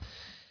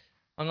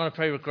I'm going to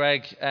pray with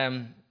Greg.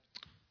 I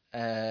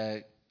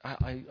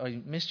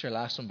missed your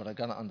last one, but I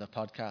got it on the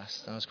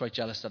podcast, and I was quite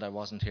jealous that I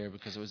wasn't here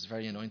because it was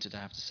very anointed,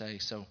 I have to say.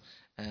 So,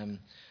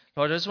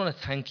 Lord, I just want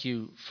to thank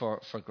you for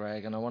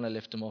Greg, and I want to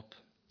lift him up.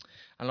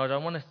 And Lord, I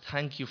want to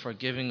thank you for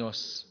giving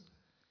us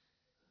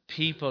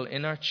people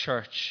in our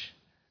church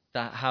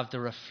that have the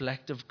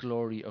reflective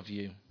glory of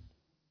you.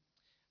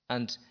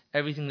 And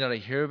everything that I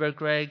hear about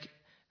Greg,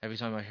 every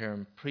time I hear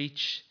him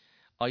preach,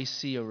 I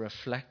see a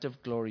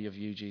reflective glory of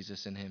you,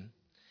 Jesus, in him.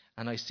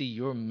 And I see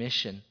your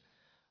mission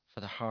for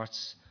the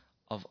hearts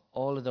of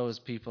all of those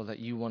people that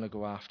you want to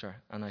go after.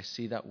 And I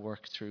see that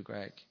work through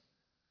Greg.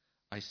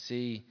 I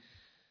see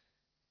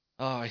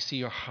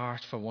your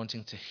heart for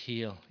wanting to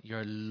heal,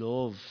 your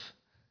love.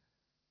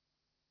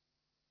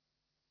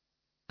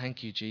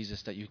 Thank you,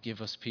 Jesus, that you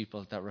give us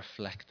people that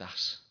reflect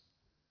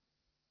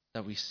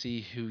that we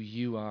see who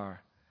you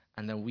are,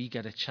 and then we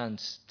get a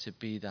chance to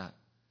be that.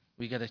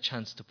 We get a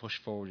chance to push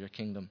forward your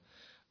kingdom.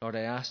 Lord,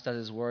 I ask that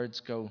his words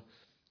go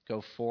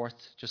forth,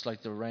 just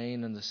like the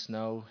rain and the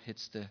snow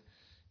hits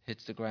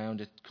the ground,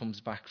 it comes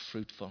back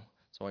fruitful.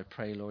 So I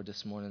pray, Lord,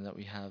 this morning that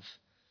we have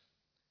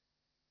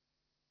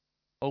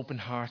open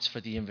hearts for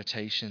the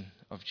invitation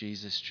of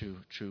Jesus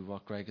through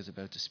what Greg is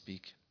about to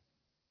speak.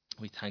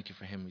 We thank you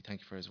for him. We thank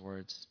you for his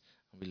words.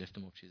 And we lift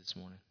him up to you this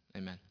morning.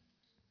 Amen.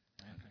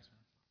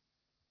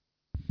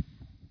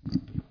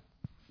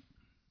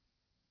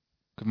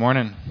 Good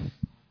morning.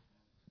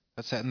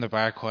 That's setting the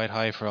bar quite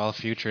high for all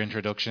future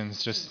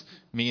introductions. Just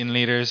meeting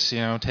leaders,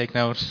 take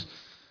note.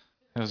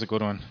 That was a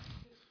good one.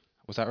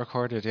 Was that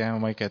recorded? Yeah, I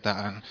might get that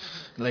on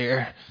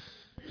later.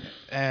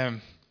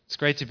 It's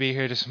great to be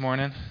here this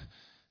morning,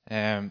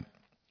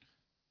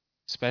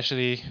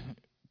 especially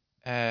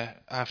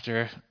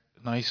after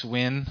a nice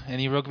win.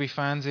 Any rugby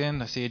fans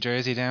in? I see a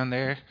jersey down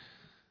there.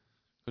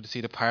 Good to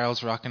see the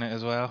Parles rocking it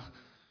as well.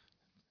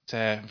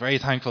 Very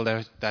thankful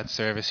that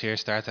service here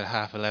starts at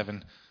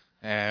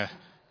 11:30.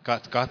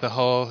 Got the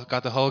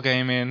whole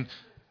game in,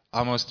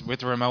 almost with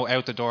the remote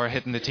out the door,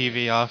 hitting the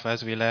TV off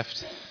as we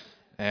left.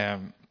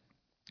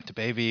 The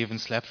baby even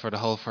slept for the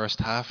whole first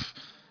half,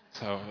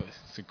 so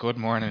it's a good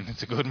morning.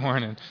 It's a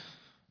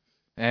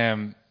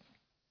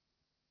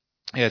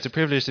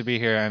privilege to be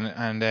here,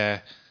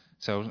 and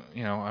so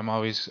I'm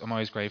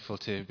always grateful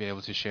to be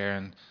able to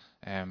share,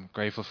 and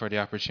grateful for the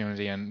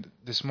opportunity. And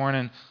this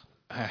morning,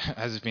 as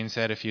has been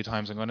said a few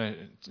times, I'm going to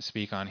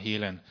speak on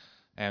healing.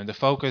 The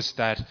focus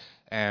that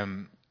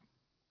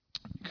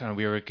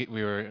we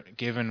were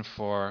given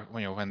for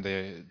when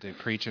the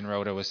preaching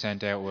rota was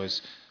sent out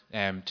was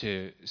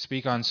to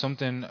speak on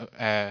something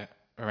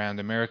around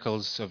the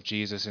miracles of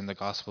Jesus in the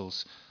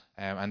Gospels,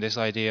 and this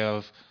idea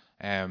of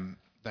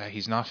that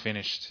he's not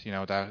finished.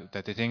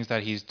 That the things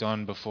that he's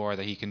done before,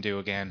 that he can do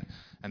again,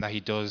 and that he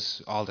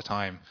does all the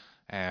time.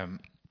 And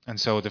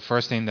so the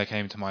first thing that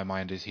came to my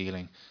mind is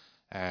healing.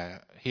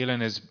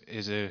 Healing is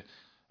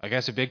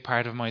a big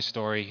part of my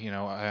story.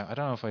 I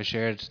don't know if I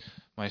shared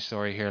my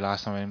story here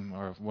last time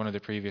or one of the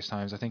previous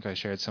times. I think I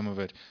shared some of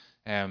it.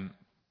 When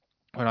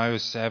I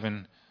was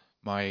 7,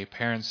 my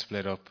parents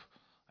split up,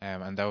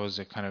 and that was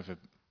a kind of a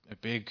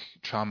big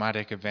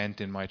traumatic event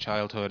in my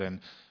childhood,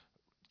 and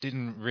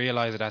didn't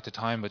realize it at the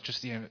time, but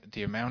just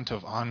the amount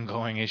of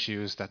ongoing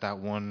issues that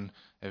one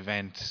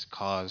event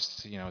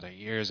caused. The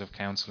years of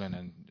counseling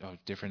and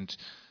different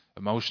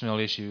emotional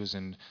issues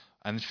and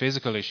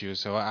physical issues.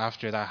 So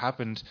after that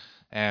happened,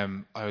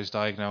 I was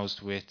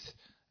diagnosed with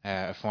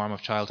a form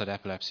of childhood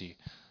epilepsy,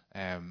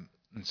 and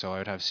so I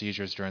would have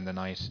seizures during the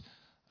night,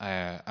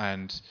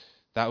 and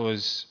that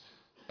was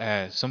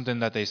something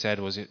that they said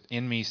was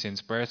in me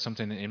since birth,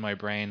 something in my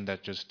brain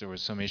that just there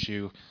was some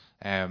issue,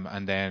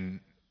 and then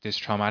this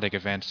traumatic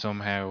event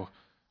somehow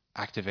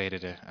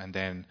activated it, and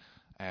then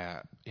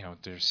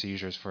there's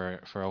seizures for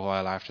a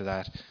while after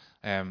that.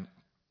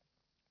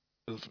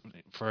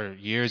 For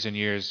years and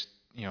years,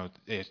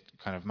 it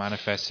kind of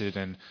manifested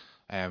and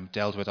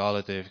dealt with all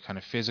of the kind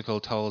of physical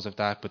tolls of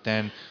that. But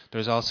then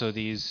there's also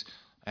these,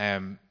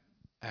 and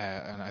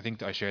I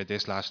think I shared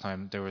this last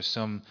time, there was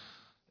some,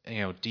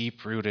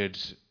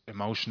 deep-rooted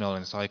emotional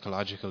and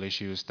psychological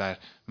issues that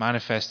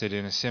manifested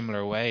in a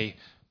similar way,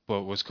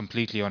 but was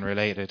completely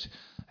unrelated.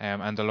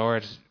 And the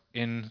Lord,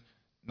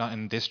 not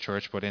in this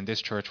church, but in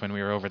this church when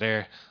we were over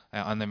there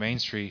on the main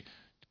street,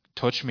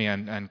 touched me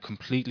and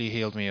completely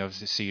healed me of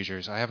the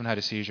seizures. I haven't had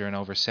a seizure in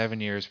over 7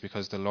 years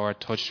because the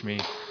Lord touched me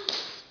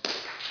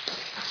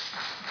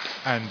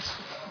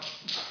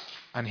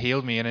and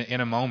healed me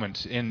in a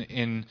moment,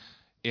 in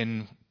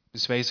the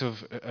space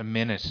of a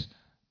minute.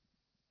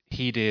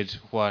 He did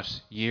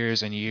what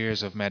years and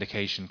years of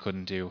medication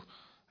couldn't do,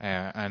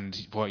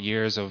 and what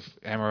years of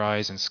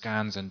MRIs and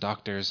scans and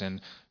doctors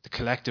and the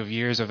collective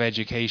years of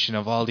education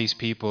of all these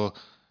people.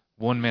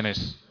 1 minute,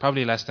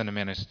 probably less than a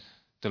minute,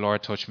 the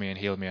Lord touched me and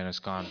healed me, and it's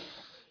gone.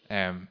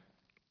 And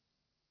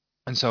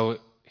so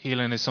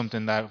healing is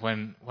something that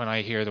when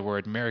I hear the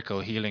word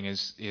miracle, healing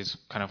is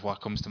kind of what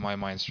comes to my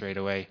mind straight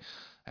away.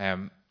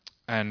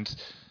 And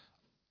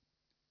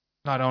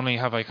not only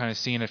have I kind of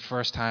seen it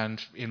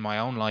firsthand in my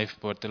own life,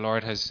 but the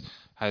Lord has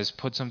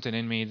put something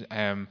in me,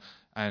 and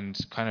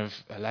kind of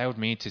allowed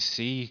me to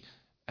see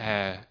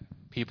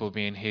people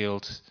being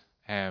healed,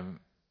 kind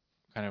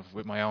of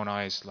with my own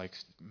eyes, like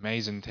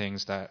amazing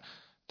things that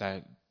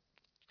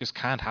just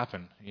can't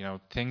happen.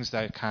 Things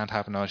that can't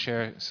happen. I'll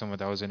share some of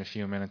those in a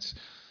few minutes.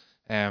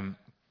 Um,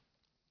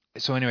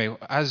 so anyway,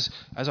 as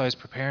I was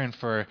preparing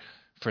for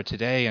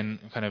today, and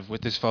kind of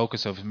with this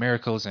focus of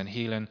miracles and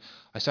healing,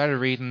 I started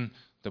reading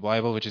the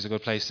Bible, which is a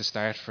good place to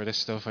start for this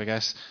stuff, I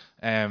guess.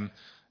 And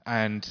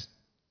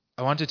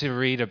I wanted to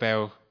read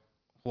about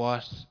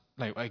what,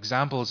 like,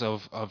 examples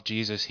of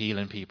Jesus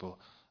healing people.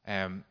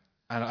 And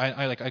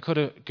I could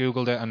have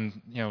Googled it,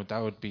 and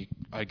that would be,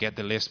 I get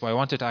the list, but I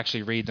wanted to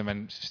actually read them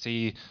and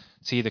see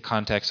the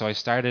context. So I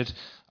started.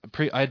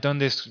 I'd done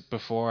this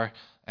before.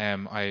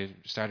 I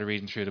started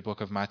reading through the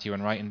book of Matthew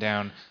and writing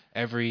down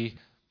every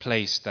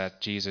place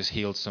that Jesus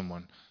healed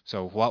someone.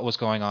 So what was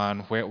going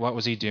on? What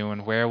was he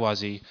doing? Where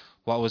was he?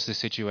 What was the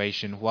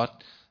situation?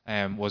 What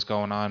was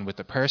going on with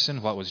the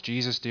person? What was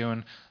Jesus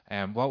doing?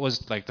 What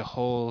was, like, the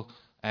whole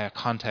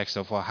context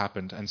of what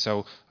happened? And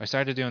so I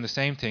started doing the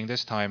same thing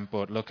this time,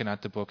 but looking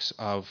at the books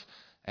of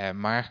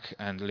Mark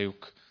and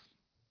Luke.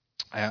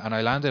 And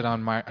I landed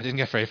on Mark. I didn't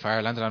get very far.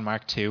 I landed on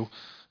Mark 2.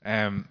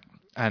 And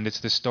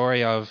it's the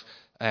story of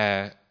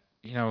the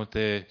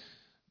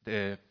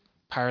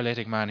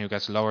paralytic man who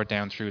gets lowered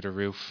down through the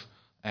roof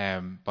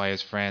by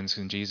his friends,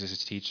 and Jesus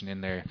is teaching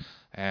in there.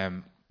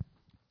 And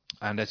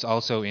it's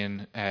also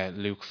in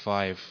Luke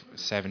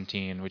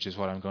 5:17, which is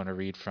what I'm going to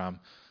read from.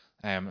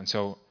 And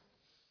so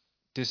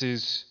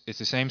it's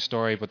the same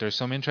story, but there's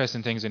some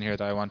interesting things in here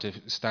that I want to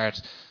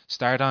start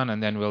on,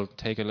 and then we'll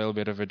take a little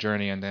bit of a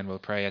journey, and then we'll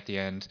pray at the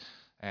end.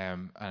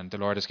 And the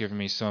Lord has given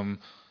me some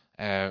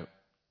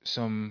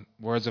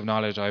words of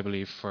knowledge, I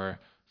believe, for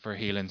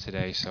healing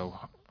today. So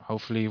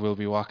hopefully we'll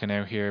be walking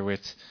out here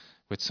with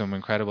some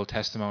incredible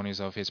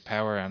testimonies of His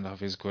power and of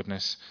His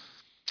goodness.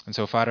 And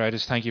so, Father, I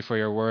just thank you for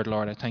your word,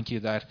 Lord. I thank you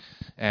that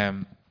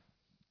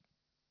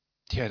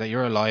that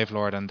you're alive,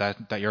 Lord, and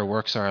that your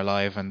works are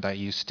alive, and that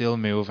you still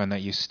move, and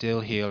that you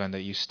still heal, and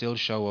that you still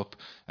show up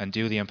and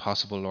do the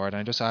impossible, Lord.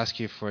 And I just ask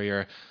you for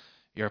your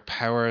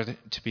power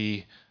to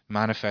be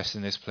manifest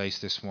in this place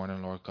this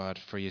morning, Lord God,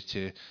 for you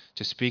to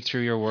speak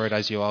through your word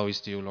as you always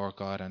do, Lord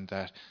God, and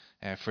that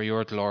for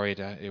your glory,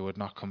 that it would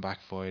not come back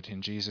void.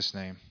 In Jesus'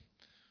 name,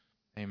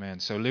 amen.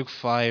 So Luke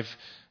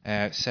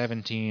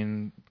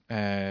 5:17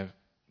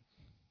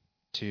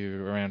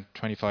 to around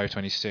 25,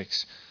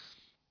 26.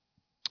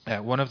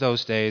 One of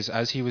those days,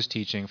 as he was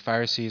teaching,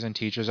 Pharisees and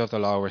teachers of the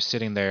law were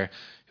sitting there,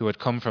 who had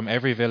come from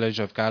every village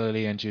of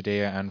Galilee and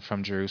Judea and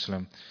from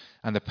Jerusalem.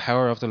 And the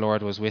power of the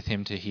Lord was with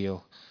him to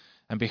heal.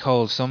 And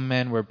behold, some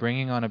men were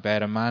bringing on a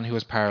bed a man who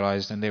was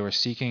paralyzed, and they were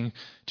seeking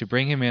to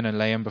bring him in and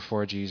lay him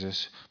before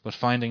Jesus. But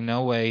finding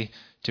no way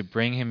to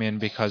bring him in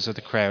because of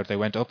the crowd, they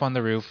went up on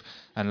the roof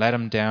and let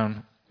him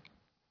down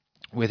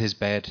with his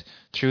bed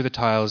through the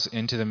tiles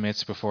into the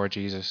midst before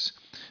Jesus.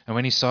 And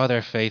when he saw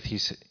their faith, he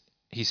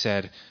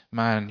said,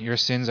 "Man, your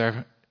sins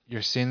are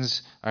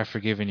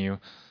forgiven you."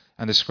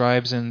 And the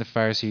scribes and the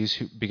Pharisees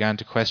began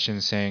to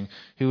question, saying,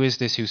 "Who is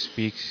this who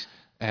speaks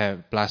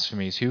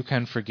blasphemies? Who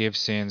can forgive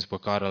sins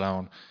but God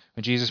alone?"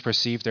 When Jesus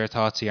perceived their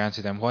thoughts, he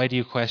answered them, "Why do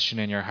you question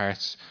in your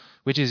hearts?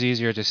 Which is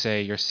easier to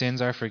say, 'Your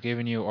sins are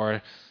forgiven you,'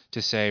 or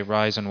to say,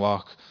 'Rise and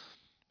walk'?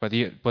 But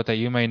that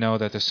you may know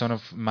that the Son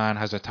of Man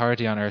has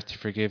authority on earth to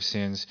forgive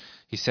sins,"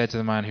 he said to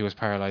the man who was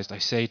paralyzed, "I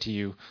say to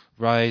you,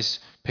 rise,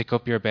 pick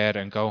up your bed,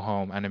 and go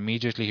home." And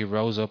immediately he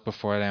rose up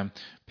before them,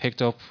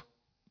 picked up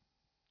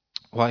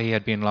what he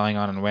had been lying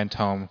on, and went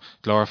home,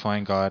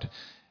 glorifying God.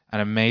 And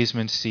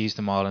amazement seized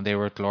them all, and they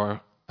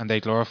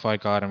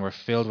glorified God and were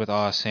filled with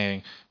awe,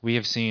 saying, "We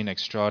have seen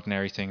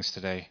extraordinary things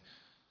today."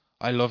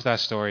 I love that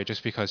story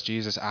just because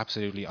Jesus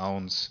absolutely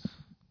owns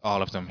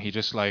all of them.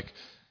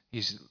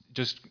 He's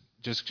just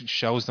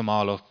shows them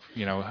all up.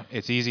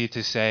 It's easy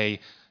to say,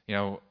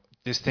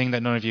 this thing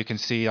that none of you can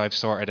see, I've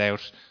sorted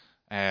out.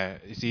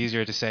 It's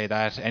easier to say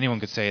that. Anyone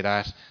could say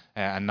that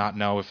and not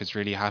know if it's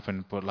really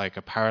happened. But like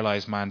a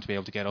paralyzed man to be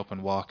able to get up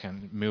and walk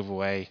and move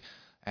away,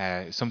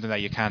 something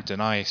that you can't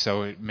deny.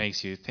 So it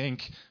makes you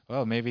think,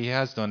 well, maybe he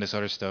has done this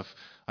other stuff.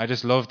 I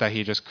just love that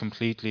he just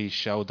completely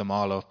showed them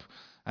all up,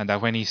 and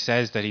that when he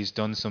says that he's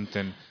done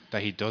something,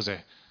 that he does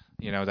it.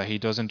 That he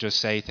doesn't just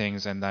say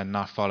things and then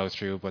not follow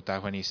through, but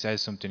that when he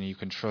says something, you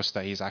can trust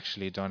that he's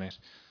actually done it.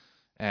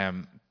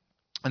 And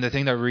the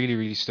thing that really,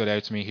 really stood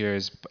out to me here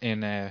is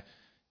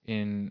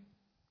in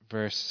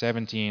verse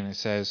 17, it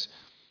says,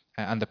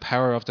 "And the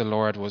power of the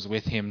Lord was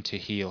with him to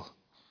heal."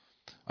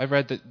 I've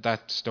read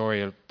that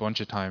story a bunch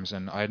of times,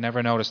 and I'd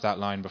never noticed that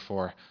line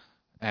before,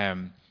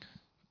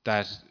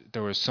 that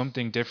there was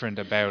something different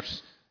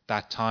about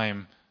that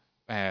time,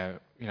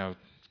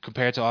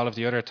 compared to all of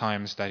the other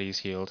times that he's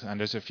healed. And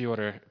there's a few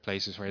other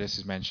places where this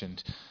is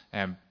mentioned,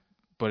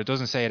 but it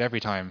doesn't say it every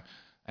time,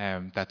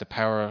 that the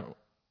power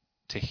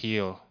to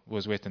heal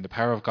was with him. The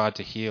power of God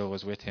to heal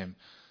was with him.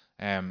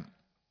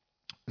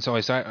 And so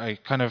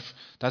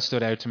that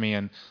stood out to me,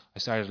 and I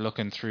started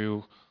looking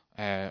through,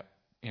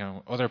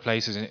 other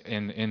places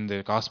in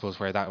the Gospels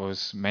where that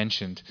was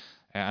mentioned,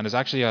 and there's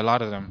actually a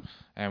lot of them,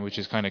 which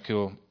is kind of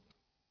cool.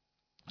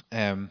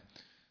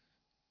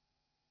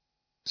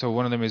 So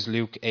one of them is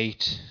Luke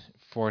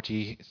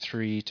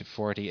 8:43 to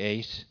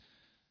 48,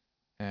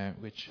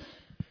 which,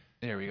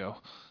 there we go.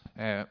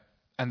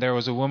 And there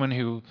was a woman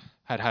who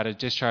had had a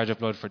discharge of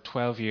blood for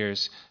 12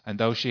 years, and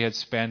though she had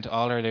spent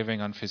all her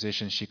living on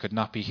physicians, she could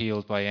not be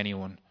healed by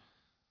anyone.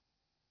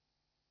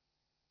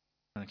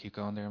 I'm going to keep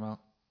going there, Mal.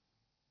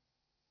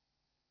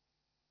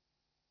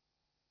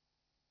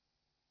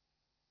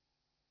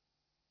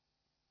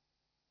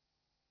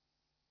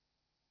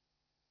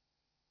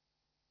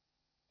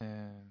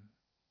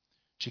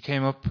 She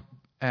came up.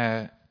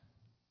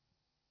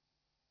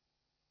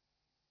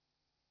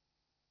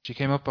 She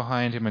came up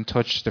behind him and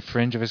touched the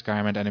fringe of his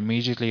garment, and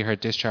immediately her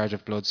discharge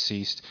of blood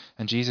ceased.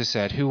 And Jesus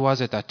said, "Who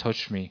was it that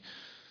touched me?"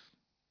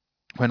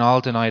 When all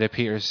denied it,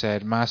 Peter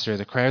said, "Master,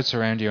 the crowd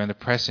surround you and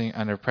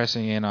are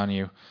pressing in on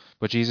you."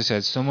 But Jesus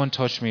said, "Someone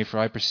touched me, for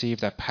I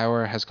perceive that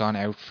power has gone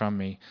out from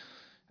me."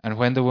 And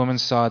when the woman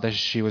saw that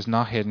she was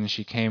not hidden,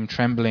 she came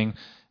trembling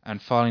and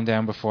falling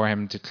down before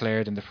him,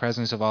 declared in the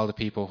presence of all the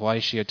people why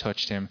she had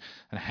touched him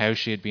and how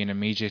she had been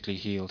immediately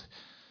healed.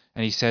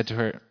 And he said to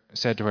her,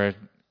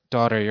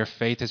 "Daughter, your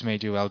faith has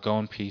made you well. Go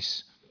in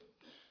peace."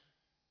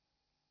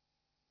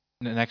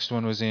 And the next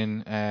one was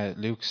in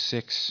Luke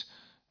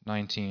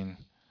 6:19.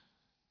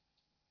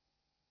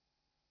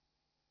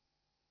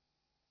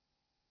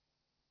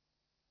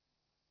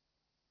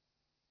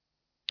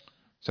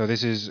 So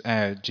this is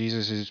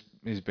Jesus is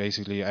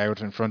basically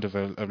out in front of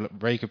a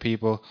break of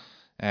people.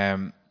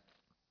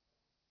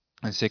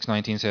 And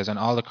 6:19 says, "And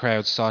all the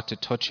crowd sought to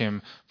touch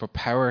him, for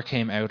power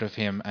came out of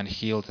him and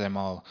healed them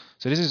all."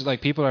 So this is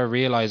like people are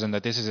realizing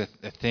that this is a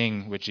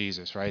thing with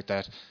Jesus, right?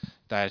 That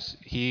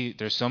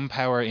there's some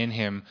power in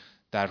him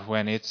that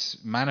when it's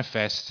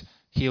manifest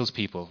heals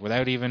people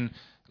without even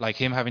like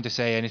him having to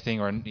say anything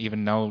or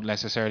even know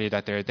necessarily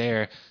that they're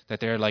there,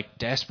 that they're like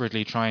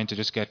desperately trying to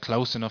just get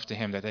close enough to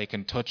him that they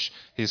can touch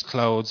his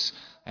clothes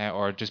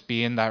or just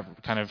be in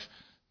that kind of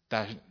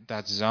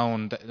that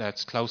zone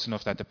that's close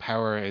enough that the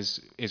power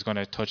is going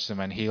to touch them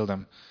and heal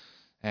them.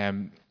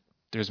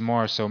 There's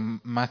more. So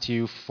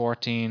Matthew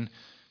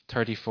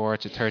 14:34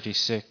 to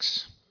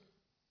 36.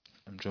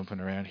 I'm jumping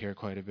around here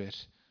quite a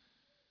bit.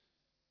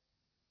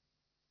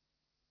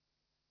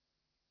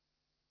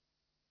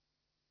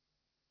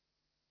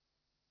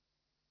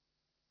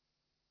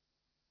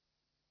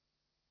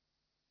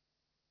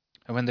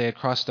 And when they had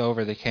crossed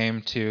over, they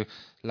came to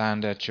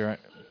land at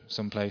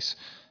someplace.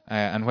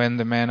 And when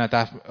the men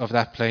of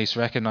that place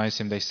recognized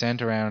him, they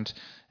sent around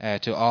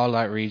to all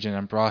that region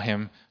and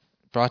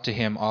brought to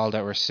him all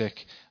that were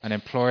sick, and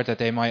implored that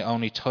they might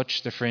only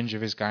touch the fringe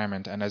of his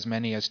garment, and as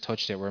many as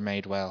touched it were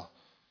made well.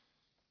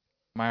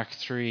 Mark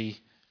 3,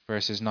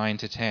 verses 9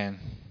 to 10.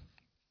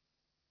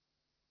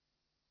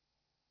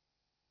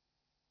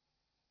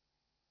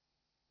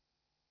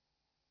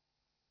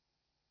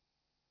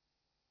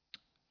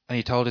 And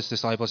he told his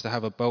disciples to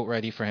have a boat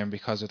ready for him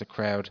because of the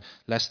crowd,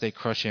 lest they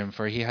crush him,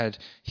 for he had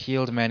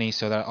healed many,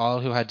 so that all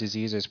who had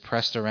diseases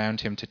pressed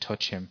around him to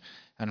touch him.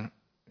 And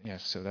yeah,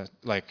 so that,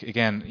 like,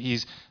 again,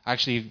 he's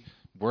actually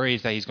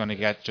worried that he's going to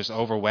get just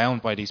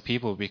overwhelmed by these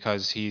people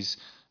because he's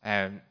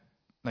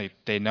like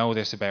they know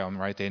this about him,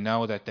 right? They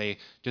know that they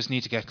just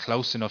need to get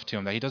close enough to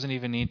him, that he doesn't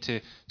even need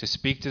to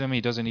speak to them, he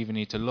doesn't even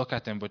need to look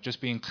at them, but just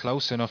being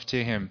close enough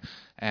to him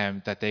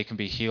that they can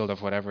be healed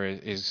of whatever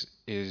is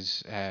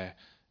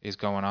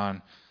going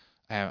on.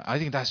 I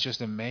think that's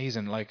just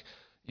amazing. Like,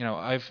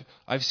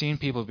 I've seen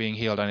people being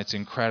healed and it's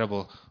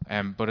incredible.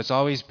 But it's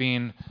always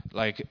been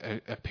like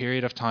a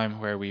period of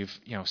time where we've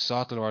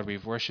sought the Lord,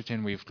 we've worshipped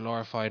Him, we've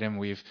glorified Him,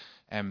 we've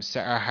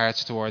set our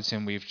hearts towards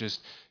Him. We've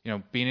just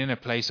been in a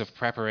place of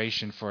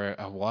preparation for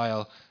a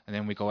while, and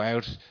then we go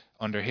out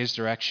under His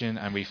direction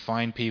and we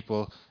find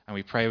people and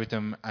we pray with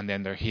them, and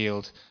then they're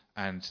healed,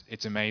 and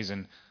it's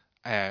amazing.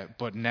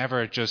 But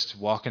never just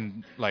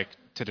walking like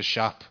to the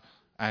shop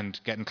and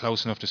getting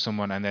close enough to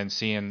someone and then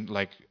seeing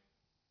like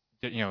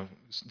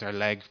their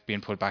leg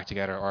being put back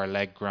together, or a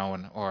leg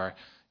growing, or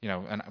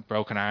a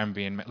broken arm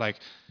being like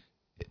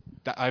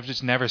that. I've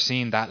just never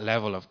seen that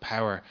level of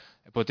power.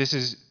 But this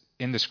is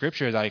in the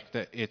scripture, like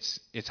that it's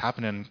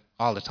happening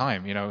all the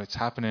time. It's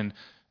happening.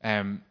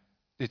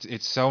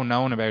 It's so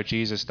known about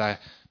Jesus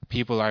that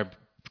people are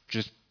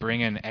just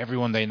bringing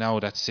everyone they know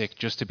that's sick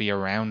just to be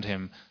around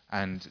him,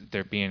 and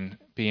they're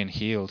being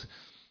healed.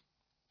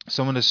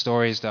 Some of the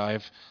stories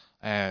that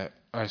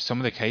or some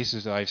of the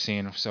cases that I've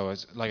seen. So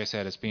it's, like I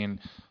said, it's been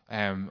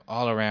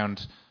all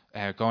around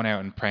going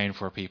out and praying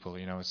for people.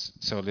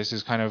 So this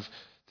is kind of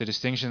the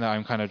distinction that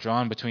I'm kind of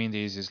drawn between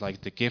these, is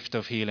like the gift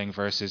of healing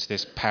versus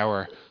this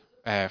power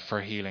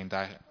for healing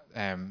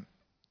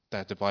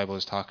that the Bible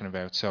is talking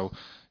about. So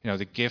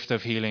the gift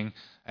of healing,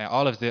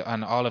 all of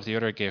the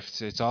other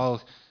gifts, it's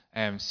all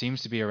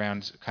seems to be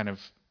around kind of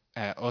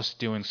us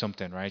doing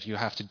something, right? You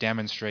have to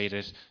demonstrate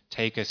it,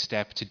 take a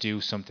step to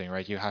do something,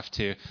 right? You have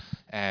to,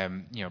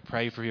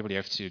 pray for people. You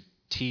have to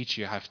teach.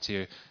 You have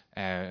to,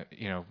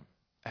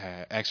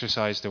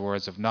 exercise the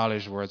words of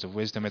knowledge, words of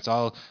wisdom. It's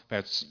all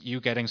about you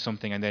getting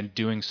something and then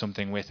doing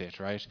something with it,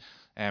 right?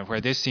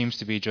 Where this seems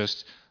to be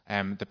just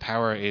the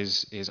power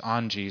is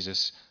on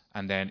Jesus,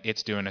 and then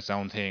it's doing its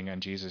own thing,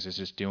 and Jesus is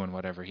just doing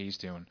whatever he's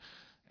doing.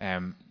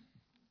 And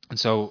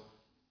so,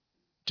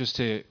 just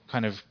to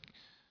kind of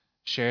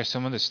share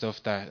some of the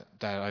stuff that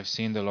I've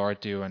seen the Lord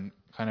do, and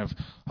kind of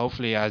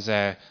hopefully as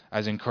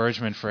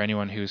encouragement for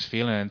anyone who's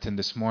feeling anything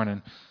this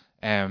morning.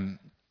 That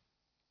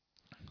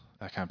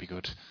can't be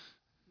good.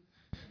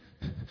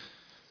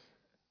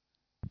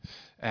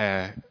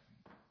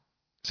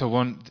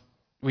 So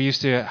we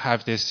used to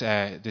have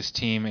this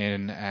team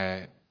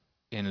in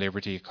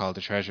Liberty called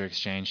the Treasure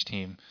Exchange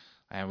team,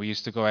 and we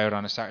used to go out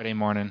on a Saturday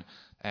morning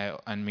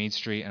on Mead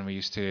Street, and we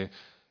used to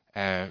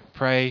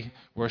pray,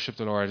 worship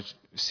the Lord,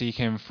 seek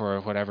Him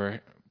for whatever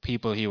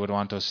people He would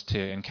want us to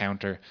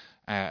encounter,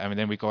 and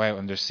then we go out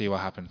and just see what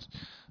happens.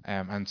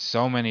 And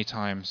so many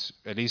times,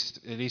 at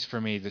least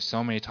for me, there's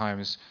so many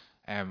times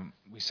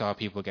we saw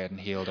people getting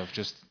healed of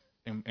just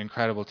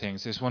incredible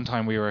things. This one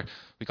time we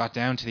got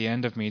down to the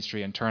end of Mead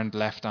Street and turned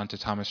left onto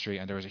Thomas Street,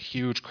 and there was a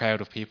huge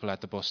crowd of people at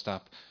the bus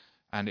stop.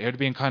 And it had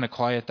been kind of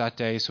quiet that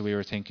day, so we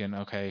were thinking,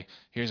 okay,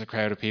 here's a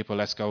crowd of people,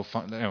 let's go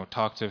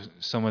talk to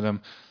some of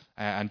them.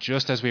 And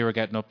just as we were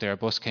getting up there, a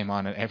bus came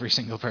on, and every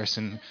single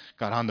person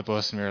got on the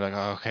bus, and we were like,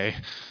 oh, okay,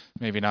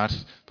 maybe not.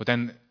 But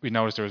then we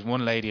noticed there was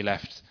one lady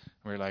left,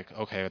 and we were like,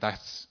 okay,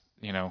 that's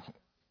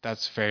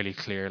fairly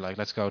clear. Like,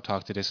 let's go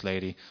talk to this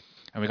lady.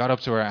 And we got up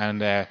to her,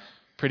 and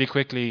pretty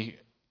quickly,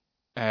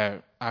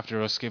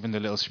 after us giving the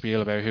little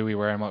spiel about who we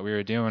were and what we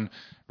were doing,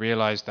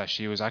 realized that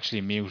she was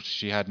actually mute.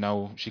 She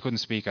couldn't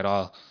speak at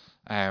all.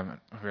 We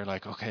were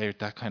like, okay,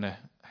 that kind of,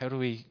 how do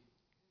we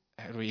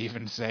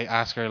even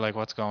ask her like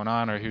what's going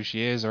on or who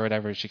she is or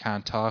whatever? She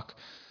can't talk.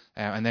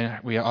 And then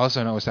we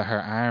also noticed that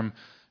her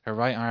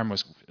right arm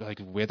was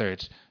like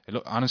withered.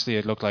 Honestly,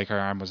 it looked like her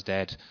arm was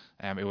dead.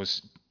 It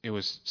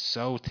was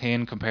so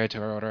thin compared to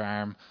her other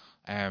arm.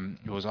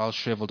 It was all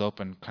shriveled up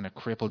and kind of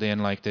crippled in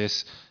like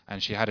this,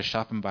 and she had a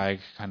shopping bag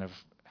kind of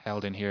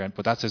held in here,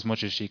 but that's as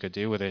much as she could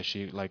do with it.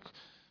 She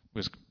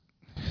it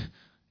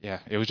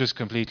was just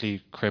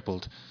completely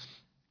crippled.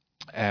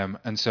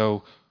 And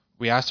so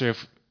we asked her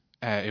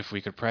if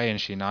we could pray,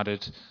 and she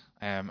nodded.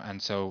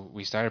 And so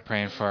we started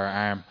praying for her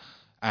arm,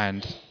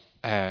 and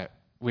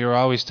we were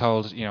always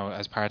told,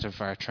 as part of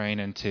our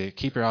training, to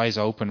keep your eyes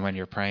open when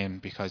you're praying,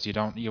 because you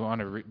want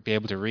to be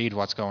able to read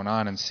what's going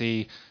on and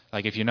see,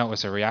 like, if you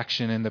notice a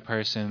reaction in the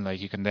person, like,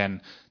 you can then,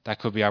 that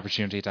could be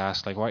opportunity to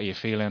ask, like, what are you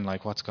feeling,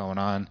 like, what's going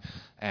on?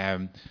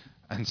 And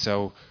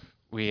so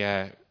we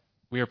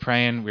were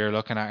praying, we were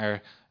looking at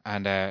her,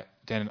 and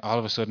then all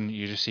of a sudden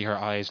you just see her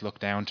eyes look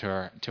down to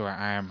her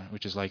arm,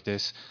 which is like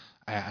this,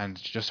 and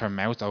just her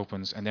mouth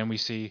opens, and then we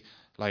see,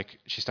 like,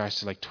 she starts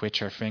to, like, twitch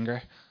her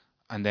finger,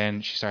 and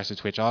then she starts to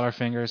twitch all her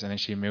fingers, and then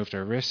she moved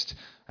her wrist,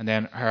 and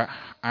then her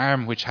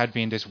arm, which had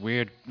been this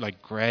weird,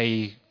 like,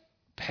 grey,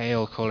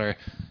 pale colour,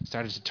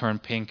 started to turn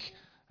pink,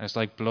 and it's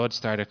like blood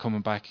started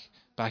coming back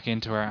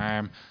into her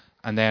arm.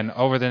 And then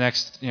over the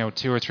next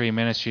 2 or 3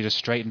 minutes, she just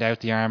straightened out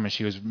the arm, and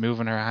she was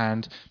moving her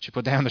hand. She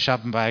put down the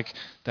shopping bag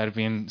that had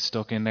been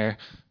stuck in there,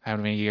 how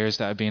many years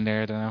that had been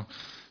there, I don't know.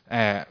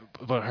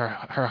 But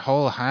her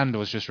whole hand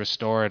was just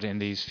restored in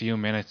these few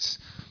minutes.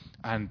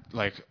 And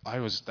like, that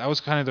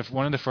was kind of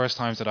one of the first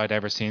times that I'd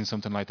ever seen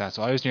something like that.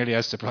 So I was nearly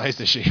as surprised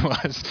as she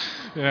was.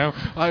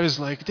 I was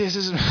like, this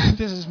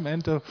is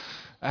mental.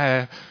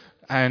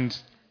 And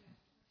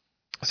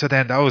so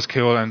then that was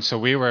cool. And so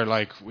we were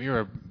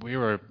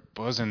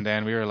buzzing.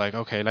 Then we were like,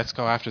 okay, let's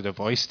go after the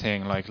voice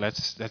thing. Like,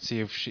 let's see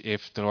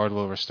if the Lord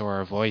will restore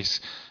her voice.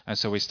 And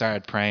so we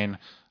started praying.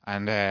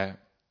 And then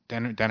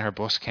her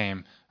bus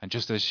came. And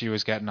just as she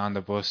was getting on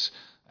the bus,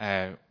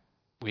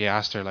 we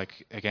asked her,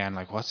 like, again,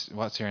 like,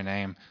 what's your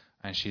name?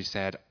 And she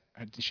said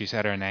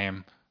her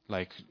name,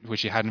 like,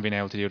 which she hadn't been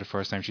able to do the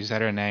first time. She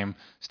said her name,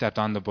 stepped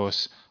on the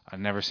bus. I've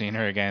never seen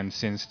her again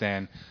since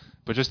then.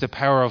 But just the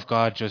power of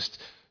God,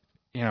 just,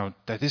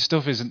 that this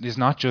stuff is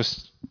not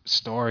just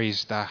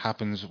stories that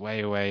happens way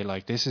away.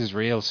 Like, this is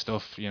real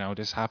stuff.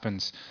 This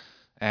happens.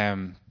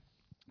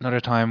 Another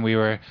time we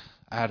were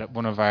at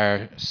one of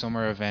our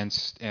summer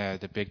events,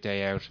 the Big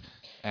Day Out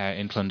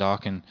in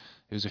Clondalkin.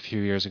 It was a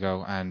few years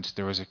ago, and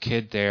there was a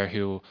kid there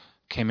who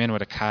came in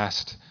with a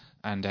cast,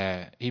 and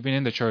he'd been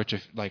in the church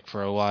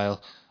for a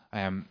while,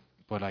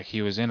 but like,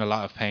 he was in a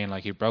lot of pain.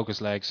 Like, he broke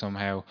his leg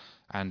somehow,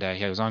 and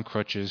he was on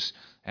crutches,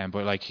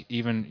 but like,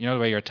 even the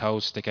way your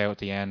toes stick out at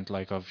the end,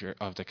 like, of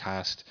the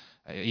cast,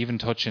 even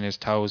touching his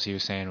toes, he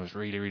was saying, was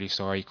really, really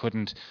sore. He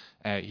couldn't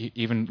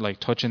even, like,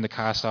 touching the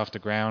cast off the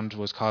ground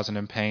was causing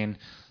him pain.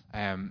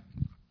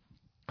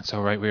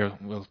 So right,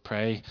 we'll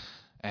pray.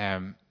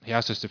 He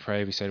asked us to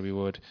pray. We said we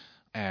would.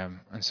 And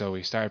so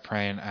we started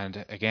praying,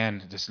 and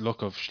again, this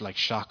look of like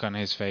shock on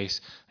his face.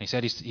 And he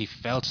said he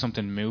felt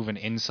something moving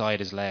inside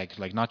his leg,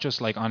 like not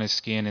just like on his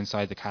skin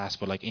inside the cast,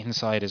 but like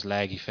inside his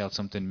leg, he felt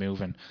something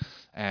moving.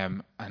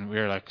 And we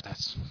were like,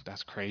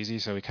 that's crazy.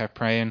 So we kept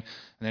praying, and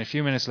then a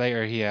few minutes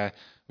later,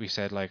 we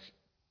said like,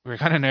 we were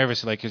kind of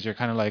nervous, like, because you're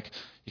kind of like,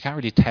 you can't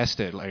really test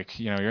it, like,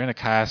 you're in a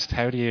cast.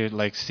 How do you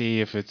like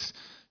see if it's,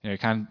 we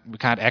can't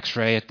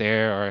X-ray it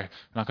there, or we're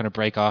not going to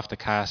break off the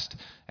cast.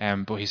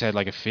 But he said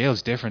like it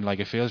feels different, like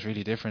it feels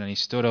really different. And he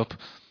stood up,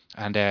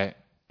 and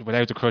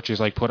without the crutches,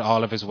 like put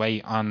all of his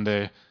weight on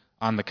the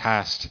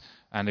cast,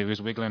 and he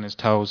was wiggling his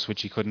toes,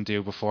 which he couldn't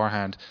do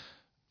beforehand.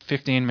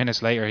 15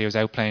 minutes later, he was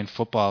out playing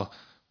football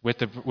with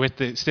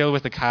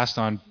the cast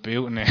on,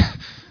 booting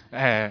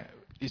it.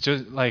 It's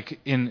just like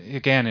in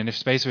the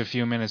space of a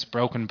few minutes,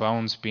 broken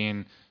bones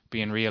being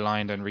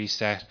realigned and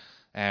reset.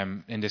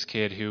 In this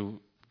kid who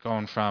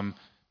going from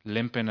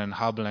limping and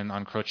hobbling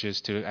on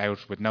crutches to out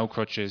with no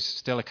crutches,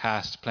 still a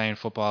cast, playing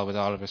football with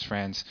all of his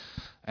friends.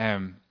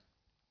 And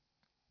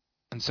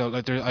so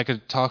like I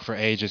could talk for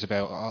ages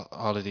about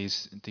all of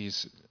these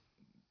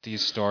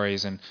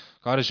stories, and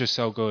God is just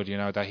so good,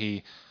 that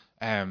he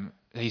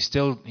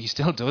still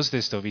does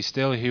this stuff. He's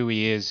still who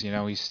he is,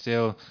 he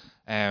still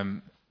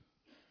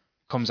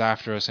comes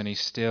after us, and he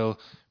still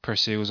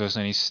pursues us,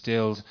 and he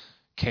still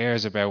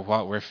cares about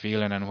what we're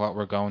feeling and what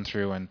we're going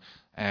through, and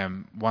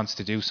wants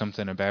to do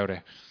something about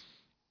it.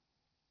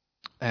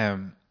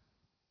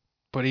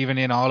 But even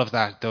in all of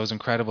that, those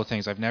incredible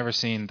things, I've never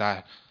seen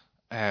that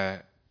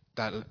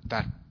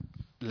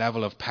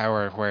level of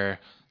power where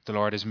the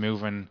Lord is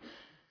moving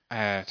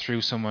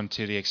through someone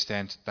to the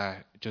extent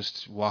that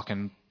just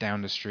walking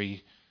down the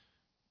street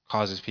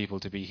causes people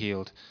to be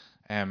healed.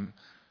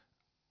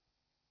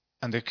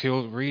 And the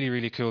really,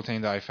 really cool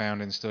thing that I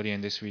found in studying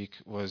this week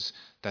was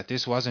that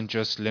this wasn't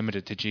just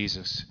limited to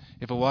Jesus.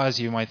 If it was,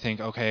 you might think,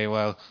 okay,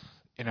 well,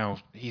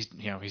 he's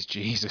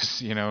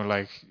Jesus,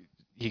 like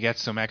he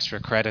gets some extra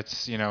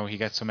credits, he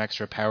gets some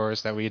extra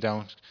powers that we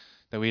don't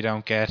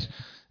get.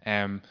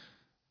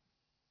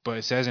 But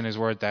it says in his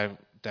word that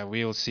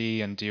we'll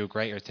see and do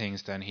greater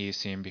things than he's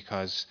seen,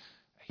 because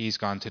he's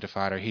gone to the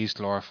Father, he's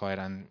glorified,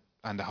 and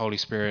the Holy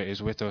Spirit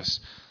is with us.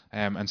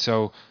 And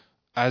so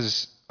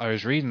as I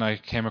was reading, I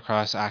came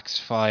across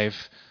Acts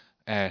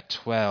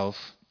 5:12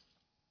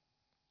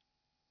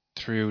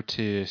 through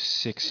to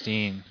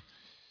 16.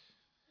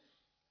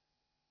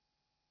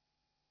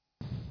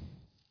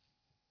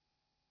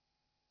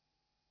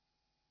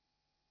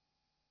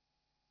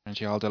 Aren't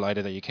you all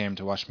delighted that you came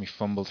to watch me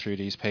fumble through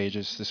these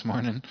pages this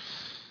morning?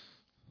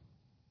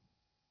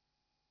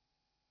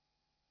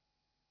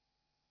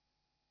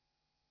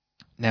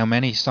 Now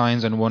many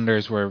signs and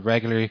wonders were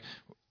regularly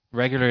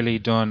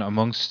done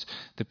amongst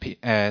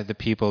the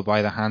people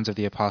by the hands of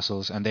the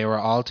apostles, and they were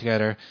all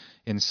together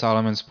in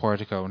Solomon's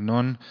portico.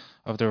 None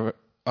of the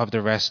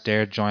rest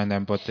dared join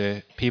them, but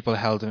the people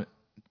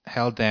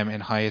held them in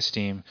high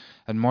esteem.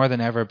 And more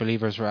than ever,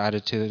 believers were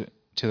added to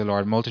the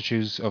Lord,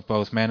 multitudes of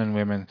both men and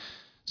women,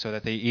 so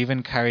that they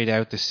even carried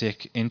out the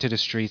sick into the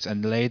streets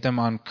and laid them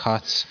on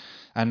cots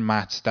and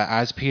mats, that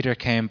as Peter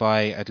came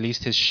by, at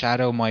least his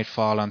shadow might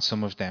fall on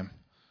some of them.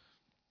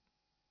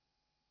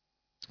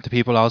 The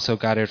people also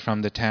gathered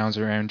from the towns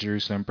around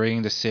Jerusalem,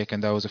 bringing the sick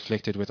and those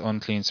afflicted with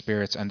unclean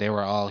spirits, and they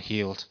were all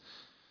healed.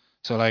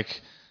 So,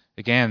 like,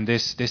 again,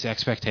 this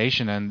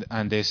expectation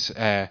and this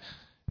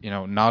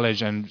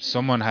knowledge, and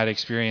someone had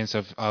experience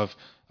of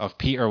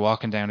Peter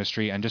walking down the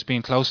street and just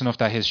being close enough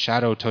that his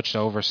shadow went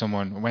over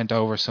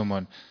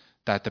someone,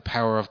 that the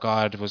power of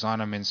God was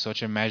on him in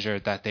such a measure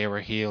that they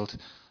were healed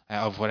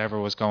of whatever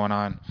was going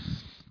on.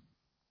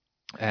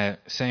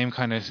 Same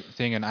kind of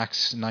thing in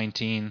Acts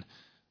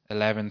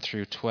 19:11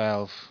 through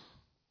 12.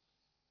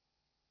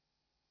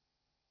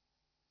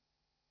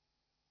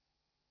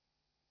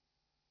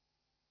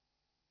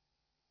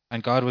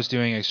 And God was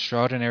doing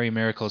extraordinary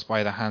miracles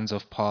by the hands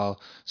of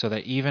Paul, so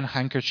that even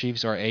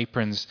handkerchiefs or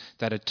aprons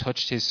that had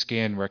touched his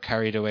skin were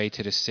carried away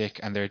to the sick,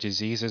 and their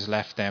diseases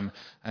left them,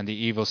 and the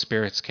evil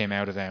spirits came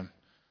out of them.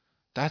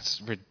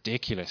 That's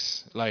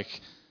ridiculous. Like,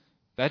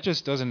 that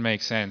just doesn't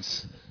make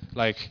sense.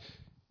 Like,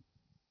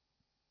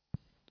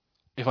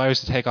 if I was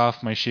to take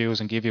off my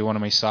shoes and give you one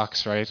of my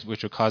socks, right,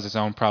 which would cause its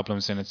own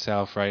problems in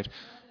itself, right?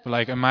 But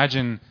like,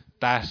 imagine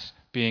that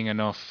being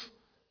enough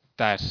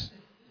that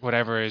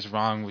whatever is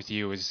wrong with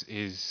you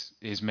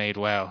is made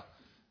well.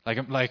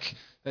 Like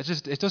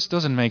it just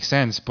doesn't make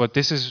sense. But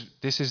this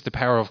is the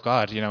power of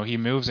God. He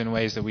moves in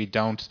ways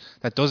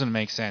that doesn't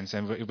make sense,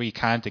 and we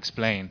can't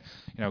explain.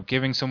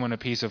 Giving someone a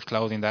piece of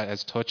clothing that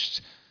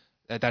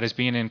has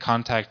been in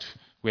contact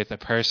with a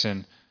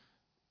person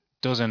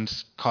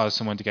doesn't cause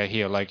someone to get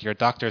healed. Like, your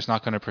doctor's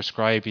not going to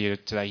prescribe you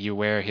that you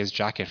wear his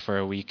jacket for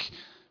a week,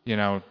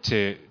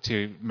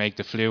 to make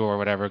the flu or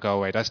whatever go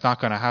away. That's not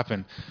going to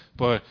happen.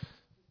 But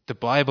the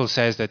Bible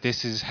says that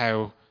this is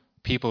how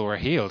people were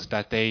healed,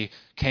 that they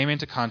came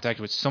into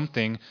contact with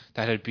something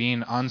that had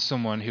been on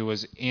someone who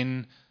was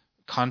in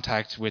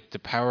contact with the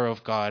power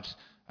of God,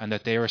 and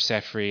that they were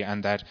set free,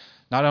 and that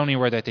not only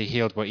were they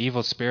healed, but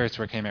evil spirits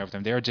came out of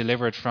them. They were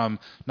delivered from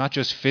not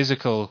just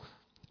physical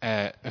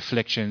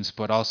afflictions,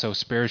 but also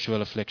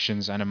spiritual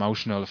afflictions and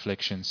emotional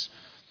afflictions.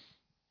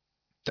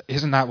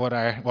 Isn't that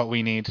what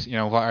we need?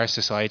 What our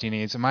society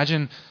needs.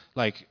 Imagine,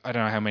 like, I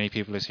don't know how many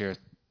people is here,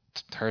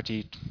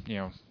 30,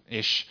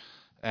 ish.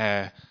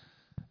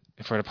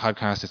 For the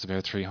podcast, it's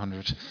about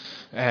 300.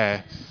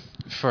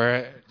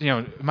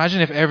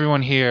 Imagine if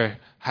everyone here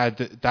had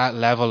that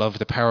level of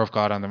the power of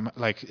God on them.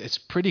 Like, it's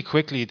pretty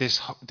quickly this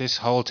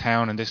whole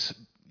town and this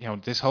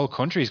whole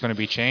country is going to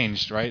be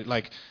changed, right?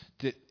 Like,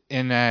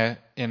 in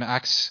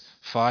Acts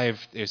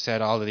 5, it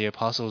said all of the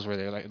apostles were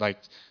there. Like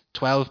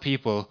 12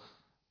 people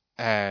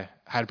had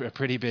a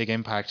pretty big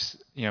impact,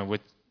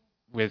 with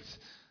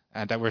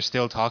that we're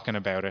still talking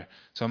about it.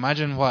 So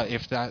imagine what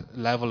if that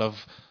level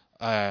of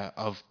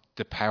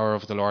the power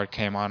of the Lord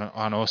came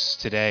on us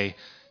today,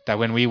 that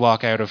when we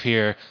walk out of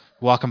here,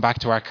 walking back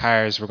to our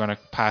cars, we're going to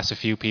pass a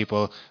few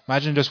people.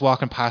 Imagine just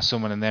walking past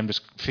someone and them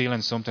just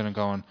feeling something and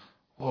going,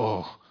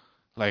 whoa,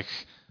 like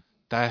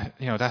that,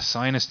 that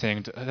sinus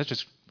thing, that's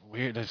just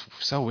weird. That's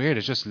so weird.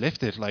 It's just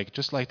lifted, like,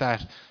 just like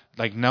that,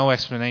 like no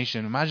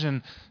explanation.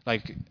 Imagine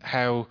like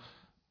how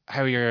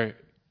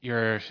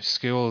your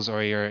schools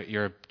or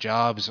your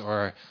jobs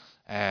or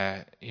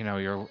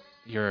your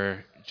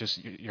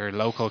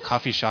local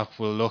coffee shop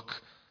will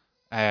look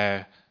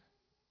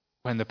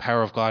when the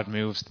power of God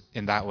moves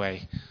in that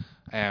way.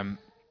 And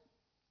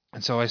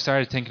so I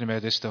started thinking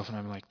about this stuff, and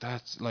I'm like,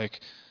 that's like,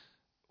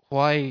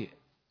 why?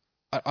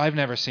 I've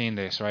never seen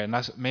this, right? And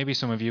that's maybe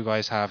some of you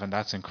guys have, and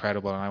that's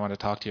incredible. And I want to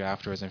talk to you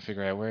afterwards and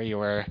figure out where you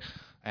were,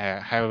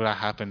 how that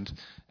happened.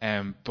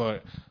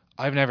 But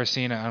I've never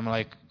seen it. And I'm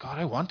like, God,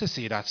 I want to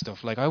see that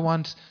stuff. Like, I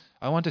want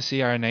to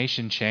see our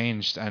nation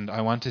changed, and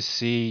I want to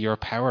see your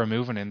power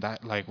moving in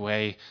that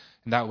way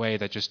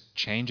that just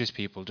changes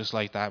people just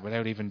like that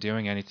without even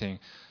doing anything.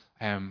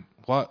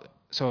 But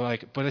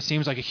it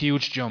seems like a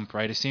huge jump,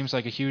 right? It seems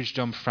like a huge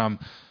jump from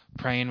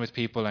praying with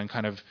people and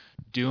kind of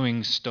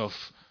doing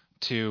stuff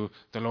to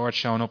the Lord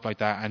showing up like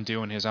that and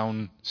doing his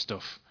own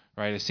stuff,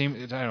 right? It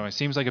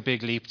seems like a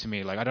big leap to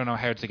me. Like, I don't know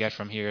how to get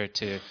from here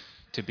to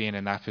being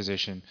in that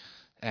position.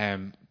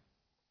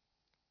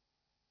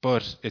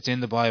 But it's in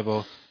the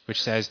Bible,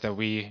 which says that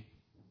we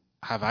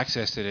have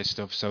access to this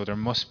stuff, so there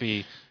must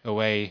be a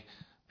way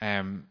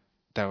and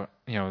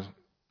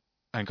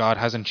God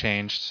hasn't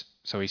changed,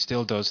 so he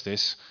still does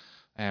this.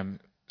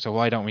 So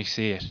why don't we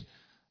see it?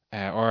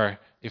 Or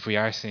if we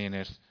are seeing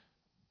it,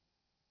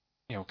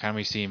 can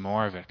we see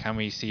more of it? Can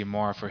we see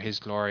more for his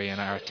glory in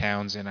our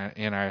towns, in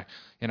our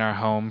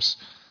homes?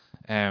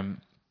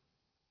 And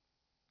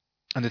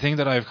the thing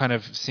that I've kind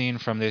of seen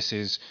from this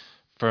is,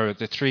 for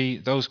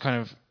those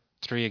kind of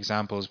three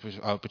examples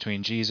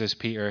between Jesus,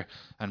 Peter,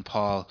 and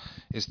Paul,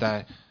 is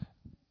that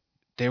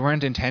they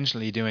weren't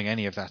intentionally doing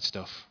any of that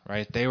stuff,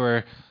 right? They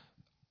were,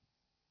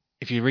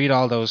 if you read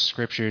all those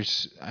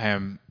scriptures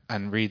and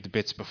read the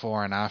bits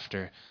before and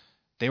after,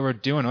 they were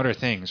doing other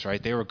things,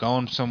 right? They were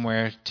going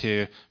somewhere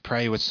to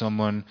pray with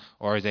someone,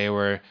 or they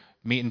were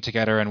meeting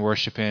together and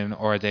worshiping,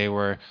 or they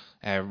were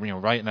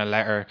writing a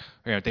letter.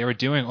 They were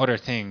doing other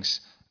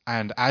things,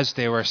 and as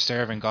they were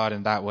serving God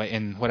in that way,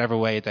 in whatever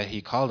way that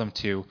he called them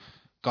to,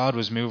 God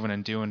was moving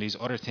and doing these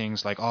other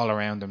things like all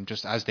around them,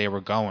 just as they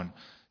were going.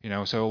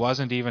 So it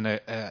wasn't even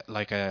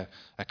a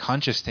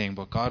conscious thing,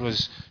 but God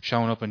was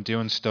showing up and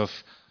doing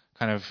stuff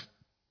kind of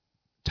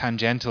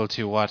tangential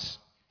to what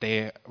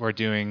they were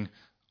doing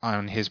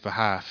on his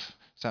behalf.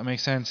 Does that make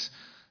sense?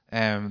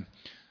 And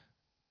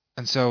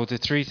so the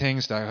three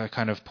things that I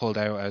kind of pulled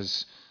out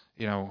as,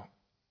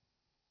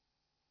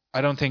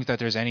 I don't think that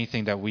there's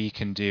anything that we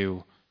can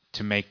do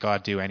to make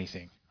God do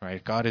anything,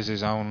 right? God is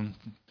his own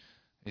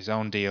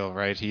deal,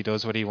 right? He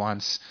does what he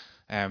wants.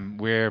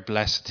 We're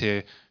blessed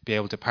to be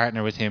able to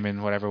partner with him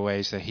in whatever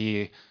ways that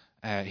he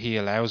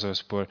allows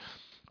us. But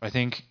I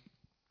think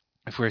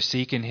if we're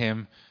seeking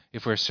him,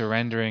 if we're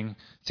surrendering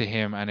to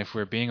him, and if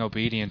we're being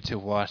obedient to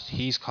what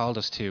he's called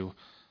us to,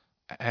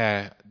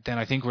 then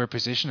I think we're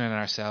positioning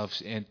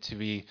ourselves to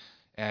be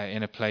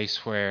in a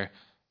place where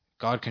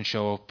God can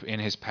show up in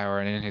his power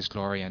and in his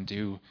glory and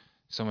do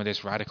some of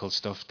this radical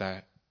stuff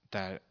that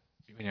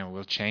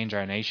will change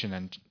our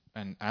nation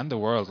and the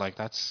world. Like,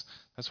 that's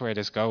where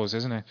this goes,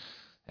 isn't it?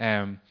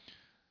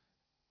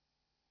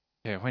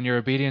 When you're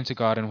obedient to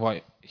God and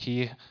what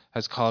he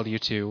has called you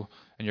to,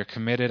 and you're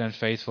committed and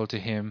faithful to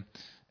him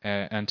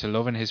and to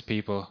loving his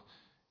people,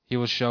 he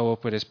will show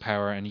up with his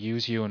power and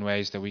use you in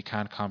ways that we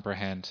can't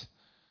comprehend.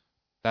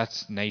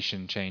 That's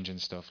nation changing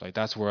stuff. Like,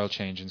 that's world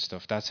changing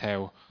stuff. That's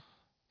how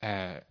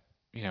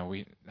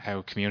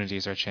how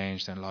communities are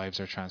changed and lives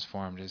are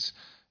transformed, is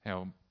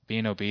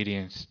being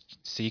obedient,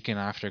 seeking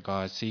after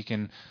God,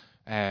 seeking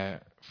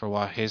for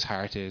what his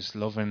heart is,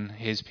 loving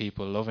his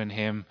people, loving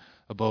him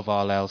above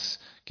all else,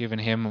 giving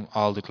him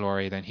all the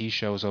glory. Then he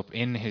shows up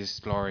in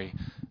his glory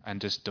and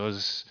just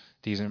does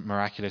these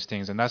miraculous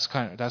things. And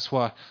that's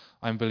what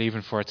I'm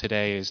believing for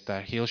today, is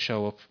that he'll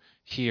show up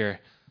here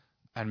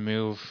and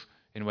move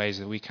in ways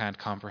that we can't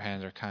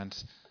comprehend or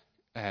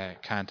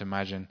can't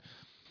imagine.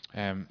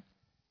 Um,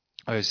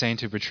 I was saying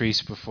to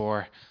Patrice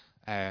before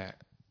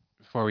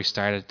we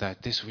started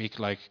that this week,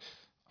 like,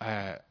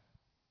 it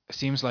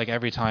seems like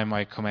every time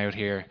I come out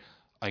here,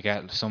 I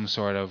get some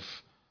sort of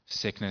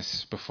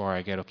sickness before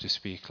I get up to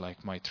speak.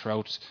 Like my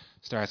throat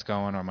starts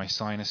going, or my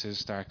sinuses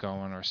start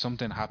going, or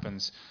something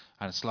happens,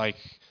 and it's like,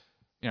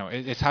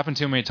 it's happened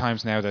too many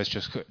times now that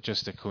it's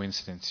just a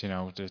coincidence.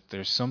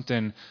 There's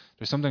something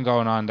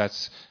going on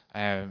that's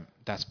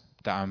that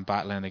I'm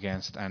battling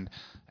against, and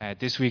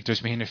this week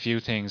there's been a few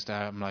things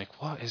that I'm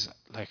like, what is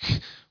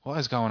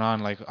going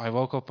on? Like I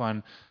woke up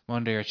on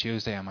Monday or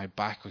Tuesday and my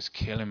back was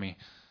killing me,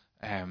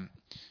 um,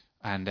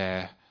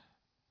 and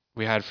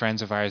we had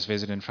friends of ours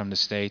visiting from the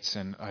States,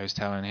 and I was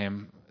telling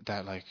him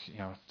that, like,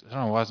 I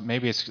don't know what,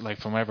 maybe it's like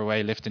from whatever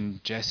way lifting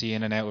Jesse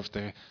in and out of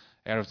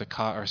the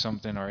cot or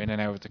something, or in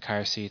and out of the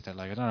car seat, that,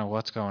 like, I don't know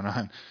what's going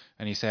on.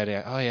 And he said,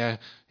 oh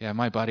yeah,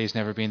 my body's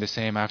never been the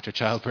same after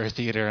childbirth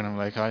either. And I'm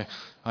like,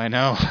 I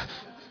know.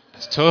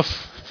 It's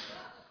tough.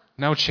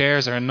 No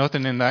chairs or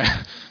nothing in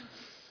that.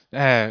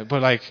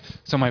 But like,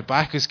 so my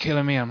back is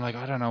killing me. I'm like,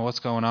 I don't know what's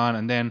going on.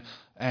 And then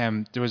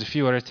there was a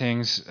few other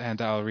things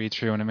that I'll read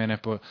through in a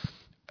minute. But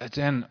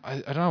then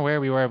I don't know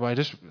where we were, but I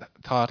just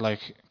thought,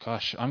 like,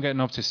 gosh, I'm getting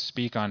up to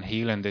speak on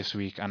healing this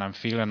week, and I'm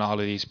feeling all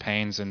of these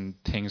pains and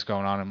things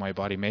going on in my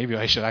body. Maybe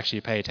I should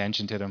actually pay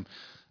attention to them,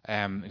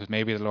 because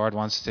maybe the Lord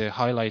wants to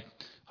highlight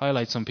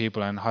some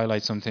people and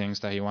highlight some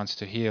things that He wants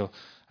to heal.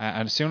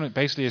 And as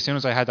soon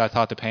as I had that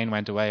thought, the pain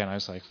went away, and I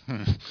was like,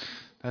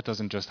 that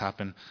doesn't just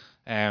happen.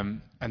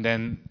 And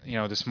then,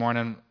 this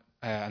morning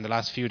and the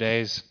last few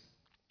days,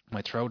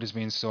 my throat has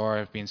been sore.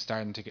 I've been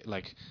starting to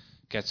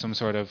get some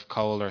sort of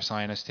cold or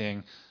sinus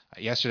thing.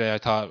 Yesterday I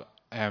thought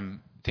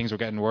things were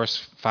getting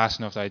worse fast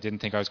enough that I didn't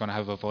think I was going to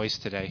have a voice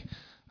today.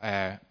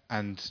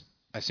 And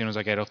as soon as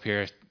I get up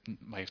here,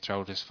 my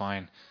throat is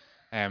fine.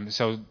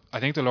 So I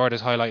think the Lord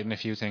is highlighting a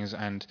few things,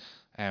 and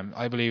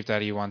I believe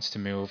that He wants to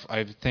move.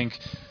 I think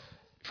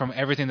from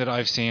everything that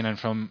I've seen and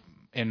from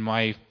in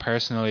my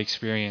personal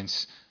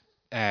experience,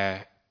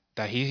 that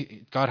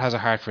God has a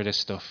heart for this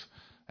stuff.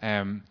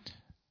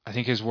 I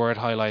think His word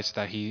highlights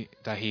that He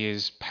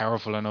is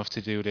powerful enough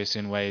to do this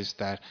in ways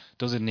that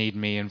doesn't need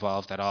me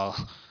involved at all.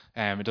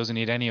 It doesn't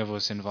need any of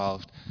us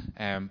involved.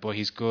 But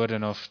He's good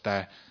enough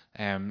that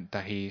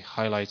He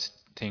highlights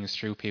things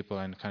through people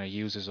and kind of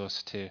uses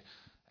us to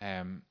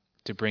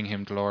bring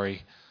Him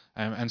glory.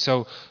 And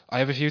so I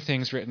have a few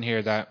things written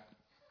here that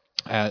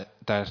I've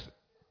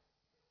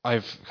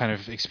kind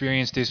of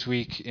experienced this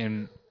week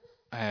in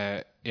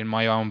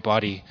my own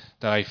body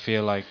that I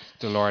feel like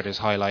the Lord is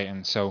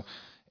highlighting. So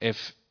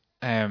if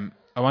I'm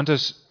going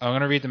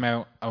to read them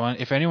out.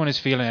 If anyone is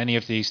feeling any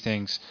of these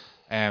things,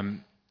 I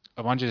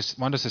want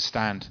us to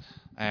stand.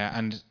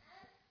 And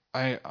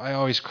I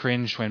always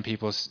cringe when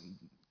people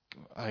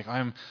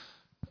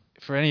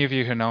for any of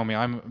you who know me,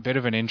 I'm a bit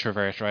of an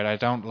introvert, right? I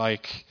don't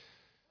like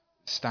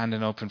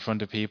standing up in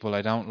front of people.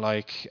 I don't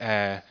like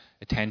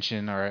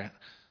attention or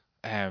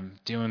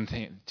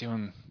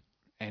doing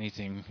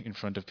anything in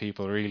front of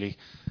people, really.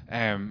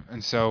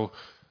 And so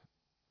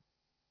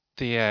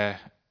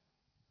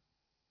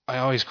I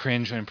always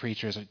cringe when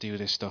preachers do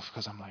this stuff,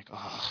 because I'm like,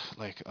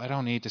 I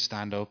don't need to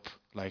stand up.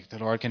 Like, the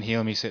Lord can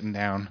heal me sitting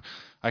down.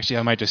 Actually,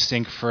 I might just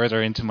sink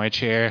further into my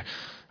chair,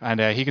 and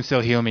He can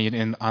still heal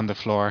me on the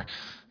floor.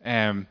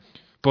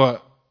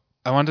 But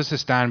I want us to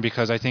stand,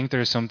 because I think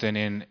there's something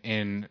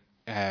in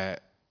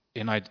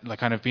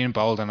kind of being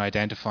bold and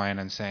identifying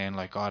and saying,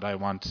 like, God, I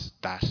want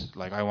that.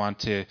 Like, I want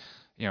to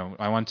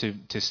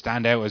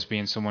stand out as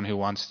being someone who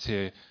wants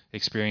to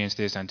experience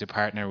this and to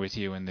partner with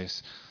You in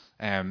this.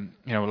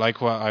 Like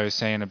what I was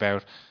saying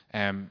about,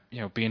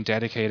 being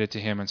dedicated to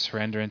Him and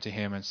surrendering to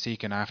Him and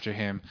seeking after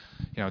Him.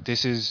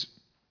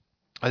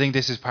 I think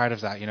this is part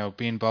of that.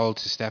 Being bold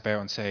to step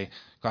out and say,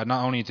 God,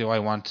 not only do I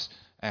want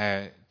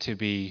to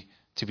be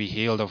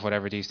healed of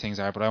whatever these things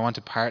are, but I want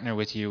to partner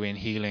with You in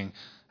healing,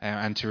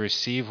 and to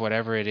receive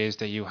whatever it is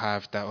that You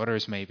have, that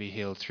others may be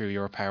healed through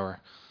Your power.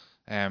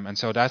 And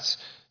so that's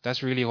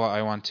really what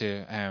I want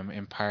to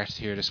impart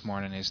here this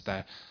morning, is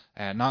that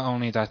not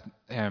only that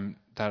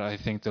I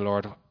think the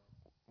Lord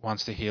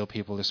wants to heal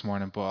people this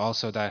morning, but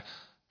also that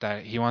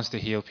He wants to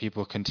heal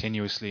people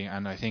continuously.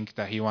 And I think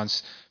that He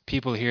wants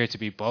people here to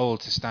be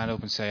bold, to stand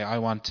up and say, I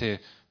want to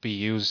be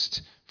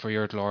used for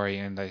Your glory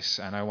in this,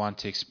 and I want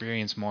to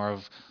experience more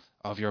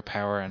of Your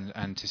power,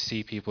 and to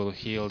see people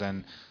healed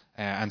and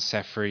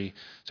set free.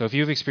 So if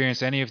you've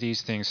experienced any of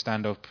these things,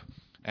 stand up,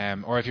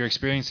 or if you're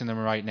experiencing them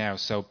right now.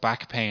 So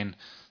back pain,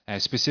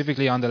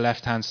 specifically on the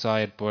left-hand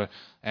side, but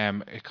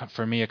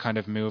for me it kind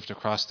of moved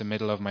across the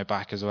middle of my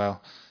back as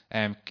well.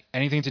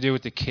 Anything to do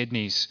with the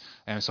kidneys.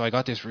 So I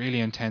got this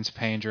really intense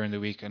pain during the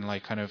week, and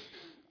like kind of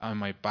on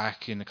my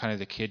back in the kind of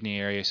the kidney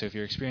area. So if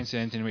you're experiencing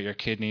anything with your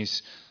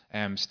kidneys,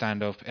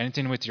 stand up.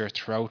 Anything with your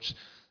throat,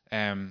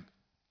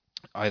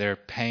 either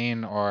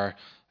pain or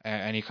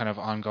any kind of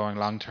ongoing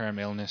long-term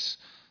illness,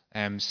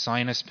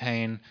 sinus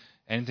pain,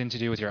 anything to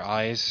do with your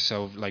eyes,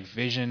 so like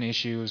vision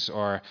issues,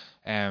 or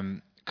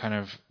kind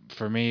of,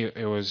 for me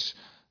it was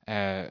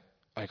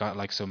I got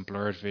like some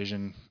blurred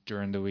vision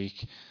during the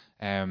week.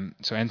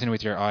 So anything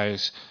with your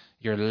eyes,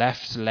 your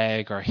left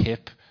leg or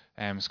hip,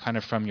 is kind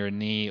of from your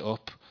knee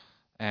up,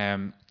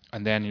 and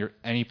then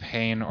any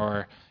pain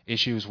or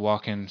issues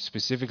walking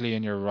specifically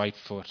in your right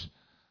foot.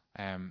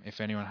 If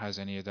anyone has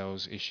any of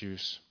those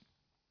issues.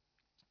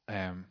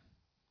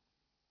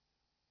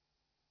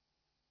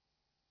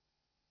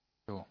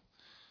 Cool.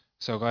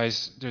 So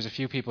guys, there's a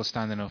few people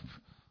standing up.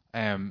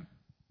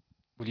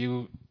 Will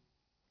you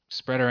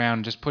spread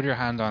around? Just put your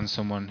hand on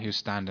someone who's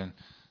standing.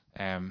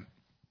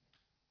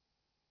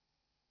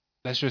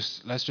 Let's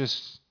just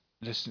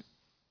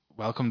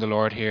welcome the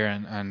Lord here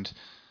and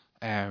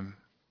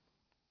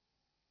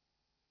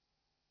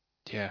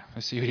yeah,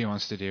 let's see what He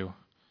wants to do.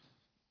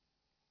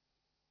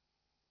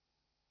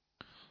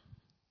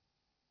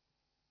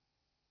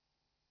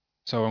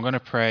 So I'm going to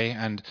pray,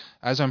 and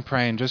as I'm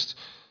praying, just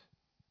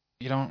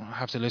you don't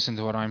have to listen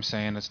to what I'm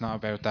saying. It's not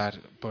about that,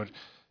 but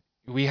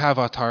we have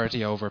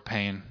authority over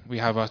pain. We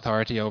have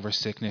authority over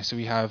sickness.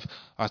 We have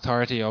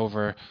authority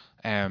over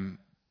the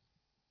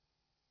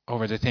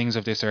things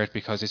of this earth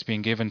because it's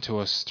been given to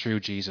us through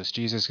Jesus.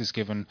 Jesus has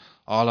given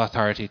all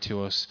authority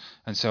to us.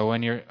 And so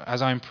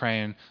as I'm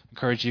praying, I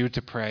encourage you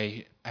to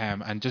pray for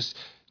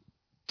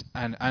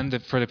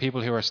the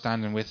people who are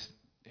standing with,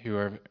 who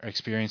are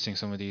experiencing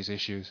some of these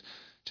issues,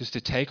 just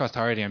to take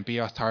authority and be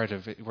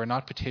authoritative. We're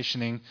not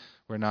petitioning.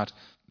 We're not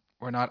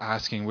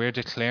asking. We're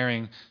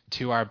declaring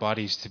to our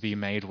bodies to be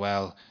made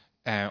well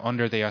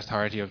under the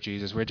authority of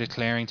Jesus. We're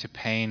declaring to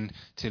pain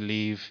to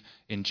leave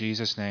in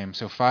Jesus' name.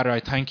 So, Father, I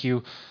thank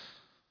you.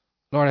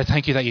 Lord, I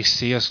thank you that you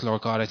see us,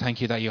 Lord God. I thank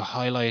you that you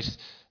highlight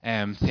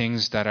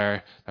things that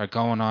are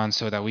going on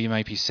so that we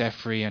might be set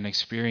free and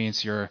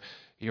experience your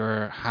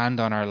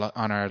hand on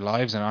our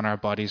lives and on our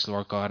bodies,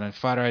 Lord God. And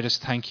Father, I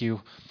just thank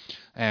you.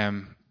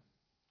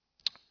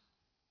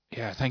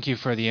 Thank you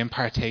for the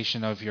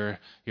impartation of your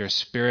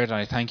Spirit. And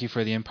I thank you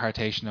for the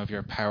impartation of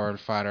your power,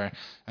 Father.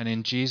 And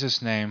in Jesus'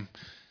 name,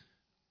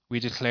 we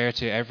declare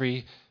to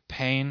every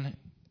pain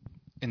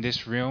in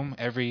this room,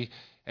 every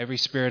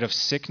spirit of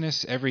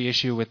sickness, every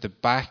issue with the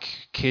back,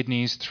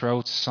 kidneys,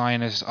 throat,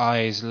 sinus,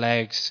 eyes,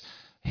 legs,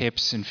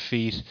 hips, and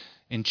feet.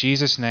 In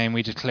Jesus' name,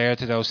 we declare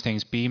to those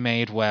things, be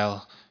made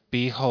well,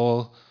 be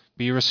whole,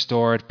 be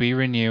restored, be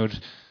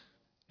renewed.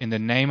 In the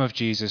name of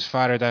Jesus,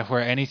 Father, that where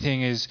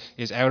anything is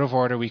out of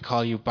order, we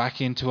call you back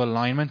into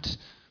alignment.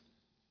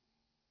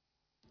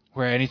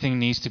 Where anything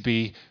needs to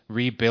be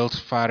rebuilt,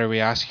 Father, we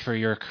ask for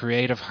your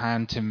creative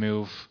hand to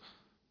move.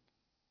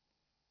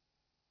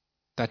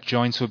 That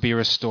joints would be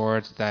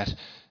restored, that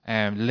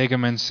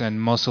ligaments and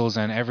muscles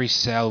and every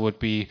cell would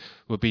be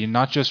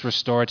not just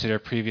restored to their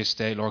previous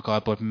state, Lord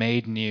God, but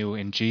made new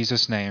in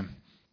Jesus' name.